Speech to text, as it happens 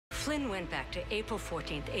Flynn went back to April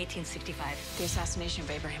 14th, 1865. The assassination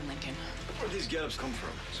of Abraham Lincoln. Where'd these get-ups come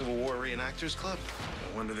from? Civil War Reenactors Club?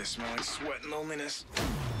 No wonder they smell like sweat and loneliness.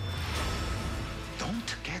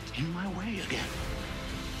 Don't get in my way again.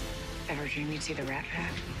 Ever dream you'd see the Rat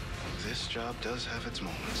Pack? This job does have its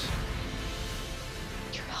moments.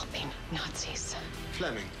 You're helping Nazis.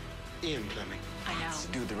 Fleming. Ian Fleming. I know.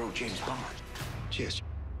 Dude, the wrote James Bond. Cheers.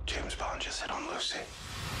 James Bond just hit on Lucy.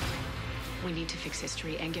 We need to fix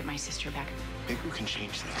history and get my sister back. Maybe we can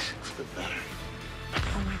change things for the better.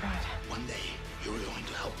 Oh my God. One day, you're going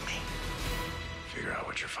to help me. Figure out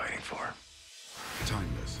what you're fighting for.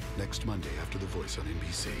 Timeless, next Monday after The Voice on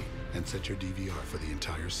NBC. And set your DVR for the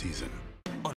entire season.